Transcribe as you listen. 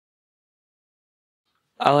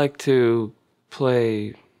I like to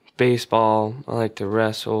play baseball. I like to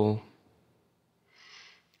wrestle.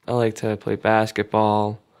 I like to play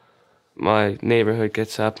basketball. My neighborhood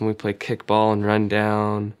gets up and we play kickball and run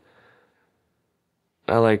down.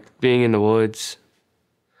 I like being in the woods.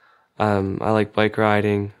 I like bike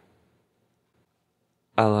riding.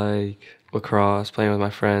 I like lacrosse, playing with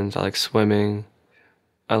my friends. I like swimming.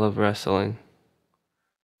 I love wrestling.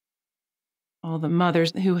 All the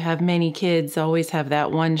mothers who have many kids always have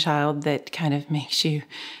that one child that kind of makes you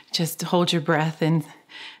just hold your breath and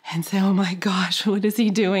say, oh my gosh, what is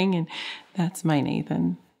he doing? And that's my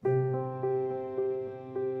Nathan.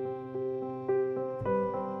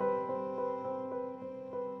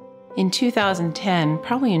 In 2010,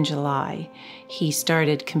 probably in July, he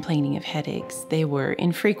started complaining of headaches. They were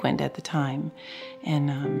infrequent at the time.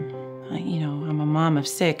 And, I'm a mom of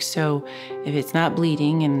 6, so if it's not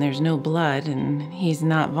bleeding and there's no blood and he's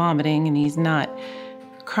not vomiting and he's not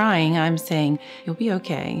crying, I'm saying, you'll be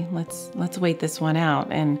okay. Let's wait this one out.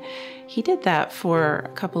 And he did that for a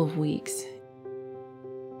couple of weeks.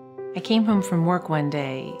 I came home from work one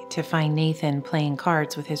day to find Nathan playing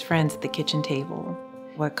cards with his friends at the kitchen table.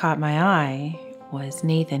 What caught my eye was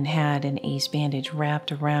Nathan had an ace bandage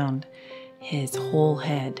wrapped around his whole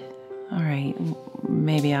head. All right,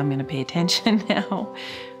 maybe I'm gonna pay attention now.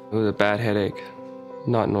 It was a bad headache,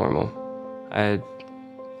 not normal. I had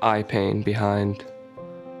eye pain behind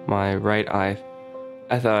my right eye.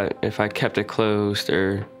 I thought if I kept it closed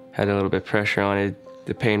or had a little bit of pressure on it,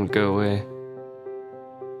 the pain would go away.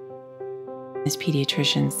 His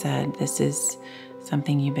pediatrician said, this is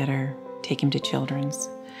something you better take him to Children's.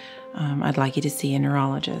 I'd like you to see a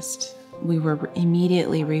neurologist. We were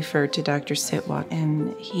immediately referred to Dr. Sitwak,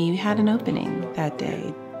 and he had an opening that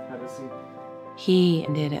day. He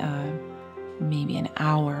did maybe an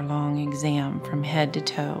hour-long exam from head to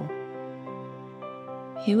toe.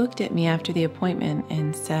 He looked at me after the appointment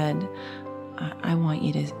and said, I want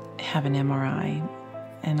you to have an MRI.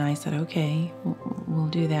 And I said, okay, we'll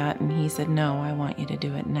do that. And he said, no, I want you to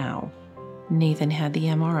do it now. Nathan had the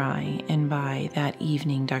MRI, and by that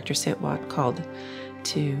evening, Dr. Sitwak called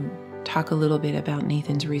to talk a little bit about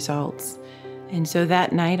Nathan's results. And so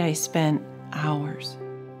that night I spent hours,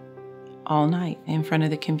 all night, in front of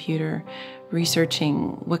the computer, researching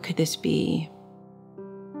what could this be.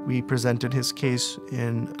 We presented his case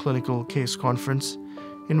in a clinical case conference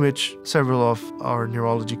in which several of our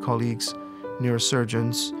neurology colleagues,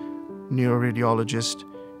 neurosurgeons, neuroradiologists,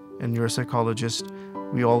 and neuropsychologists,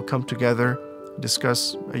 we all come together,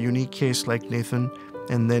 discuss a unique case like Nathan,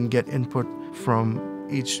 and then get input from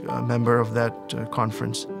each member of that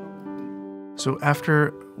conference. So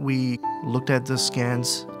after we looked at the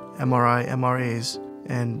scans, MRI, MRAs,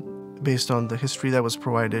 and based on the history that was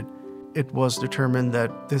provided, it was determined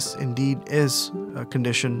that this indeed is a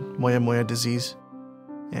condition, moyamoya disease.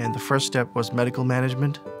 And the first step was medical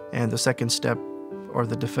management, and the second step, or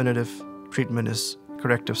the definitive treatment, is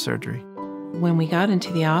corrective surgery. When we got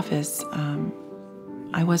into the office,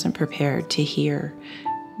 I wasn't prepared to hear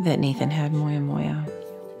that Nathan had moyamoya.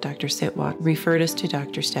 Dr. Sitwak referred us to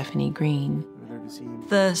Dr. Stephanie Green.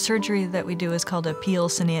 The surgery that we do is called a pial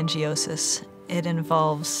syneangiosis. It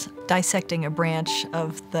involves dissecting a branch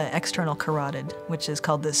of the external carotid, which is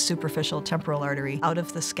called the superficial temporal artery, out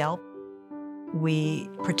of the scalp. We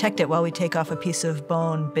protect it while we take off a piece of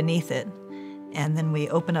bone beneath it. And then we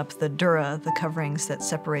open up the dura, the coverings that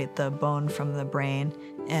separate the bone from the brain,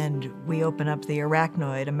 and we open up the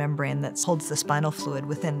arachnoid, a membrane that holds the spinal fluid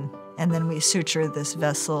within. And then we suture this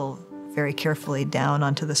vessel very carefully down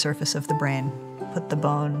onto the surface of the brain, put the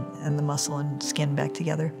bone and the muscle and skin back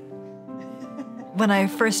together. When I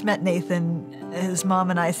first met Nathan, his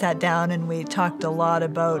mom and I sat down and we talked a lot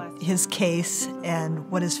about his case and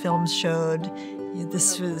what his films showed.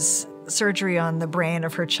 This was surgery on the brain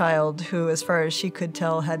of her child who, as far as she could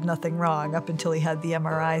tell, had nothing wrong up until he had the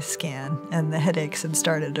MRI scan, and the headaches had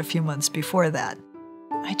started a few months before that.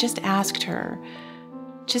 I just asked her,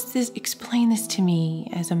 explain this to me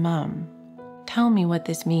as a mom. Tell me what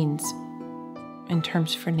this means in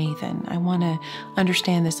terms for Nathan. I want to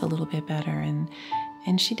understand this a little bit better.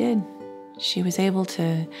 And she did. She was able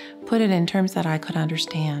to put it in terms that I could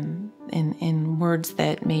understand, in words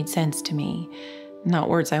that made sense to me. Not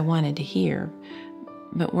words I wanted to hear,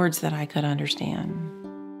 but words that I could understand.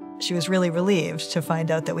 She was really relieved to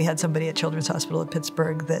find out that we had somebody at Children's Hospital of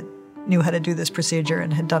Pittsburgh that knew how to do this procedure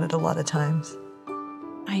and had done it a lot of times.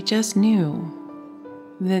 I just knew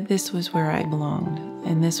that this was where I belonged,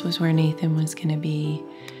 and this was where Nathan was going to be.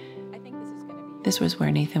 This was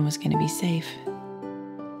where Nathan was going to be safe.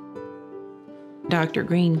 Dr.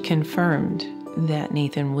 Green confirmed that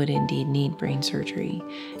Nathan would indeed need brain surgery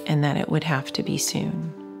and that it would have to be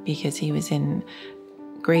soon because he was in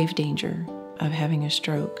grave danger of having a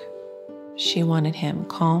stroke. She wanted him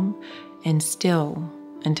calm and still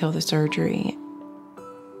until the surgery.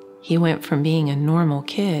 He went from being a normal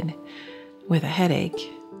kid with a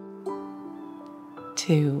headache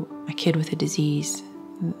to a kid with a disease,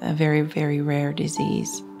 a very, very rare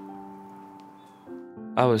disease.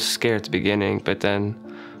 I was scared at the beginning, but then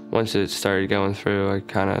once it started going through,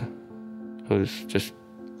 it was just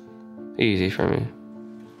easy for me.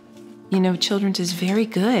 You know, Children's is very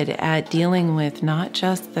good at dealing with not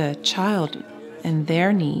just the child and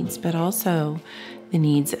their needs, but also the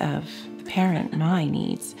needs of the parent, my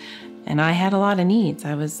needs. And I had a lot of needs.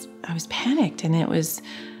 I was panicked, and it was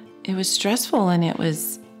stressful, and it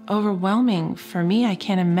was overwhelming for me. I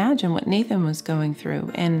can't imagine what Nathan was going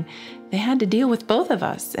through, and they had to deal with both of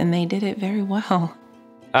us, and they did it very well.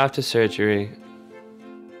 After surgery,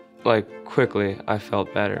 quickly, I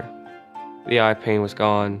felt better. The eye pain was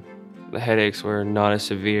gone. The headaches were not as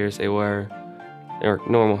severe as they were. They were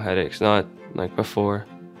normal headaches, not like before.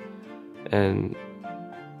 And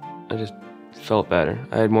I just felt better.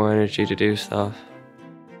 I had more energy to do stuff.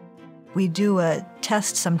 We do a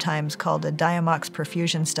test sometimes called a diamox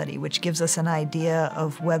perfusion study, which gives us an idea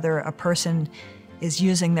of whether a person is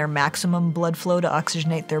using their maximum blood flow to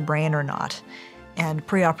oxygenate their brain or not. And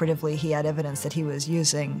preoperatively, he had evidence that he was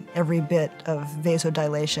using every bit of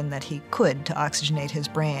vasodilation that he could to oxygenate his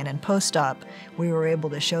brain. And post-op, we were able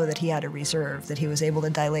to show that he had a reserve, that he was able to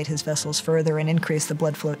dilate his vessels further and increase the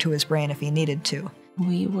blood flow to his brain if he needed to.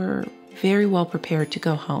 We were very well prepared to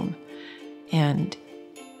go home and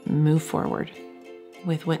move forward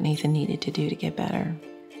with what Nathan needed to do to get better.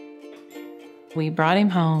 We brought him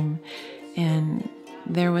home, and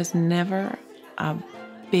there was never a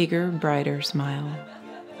bigger, brighter smile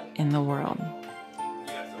in the world.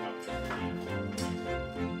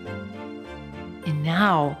 And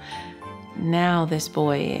now this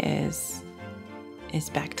boy is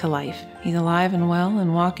back to life. He's alive and well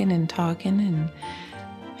and walking and talking and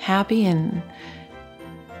happy and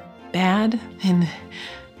bad, and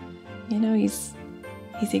you know, he's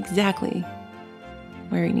exactly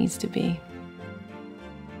where he needs to be.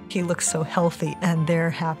 He looks so healthy, and they're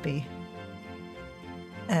happy.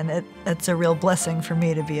 And it's a real blessing for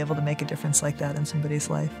me to be able to make a difference like that in somebody's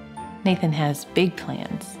life. Nathan has big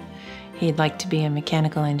plans. He'd like to be a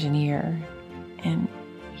mechanical engineer, and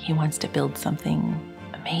he wants to build something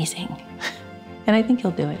amazing. And I think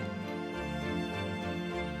he'll do it.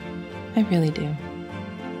 I really do.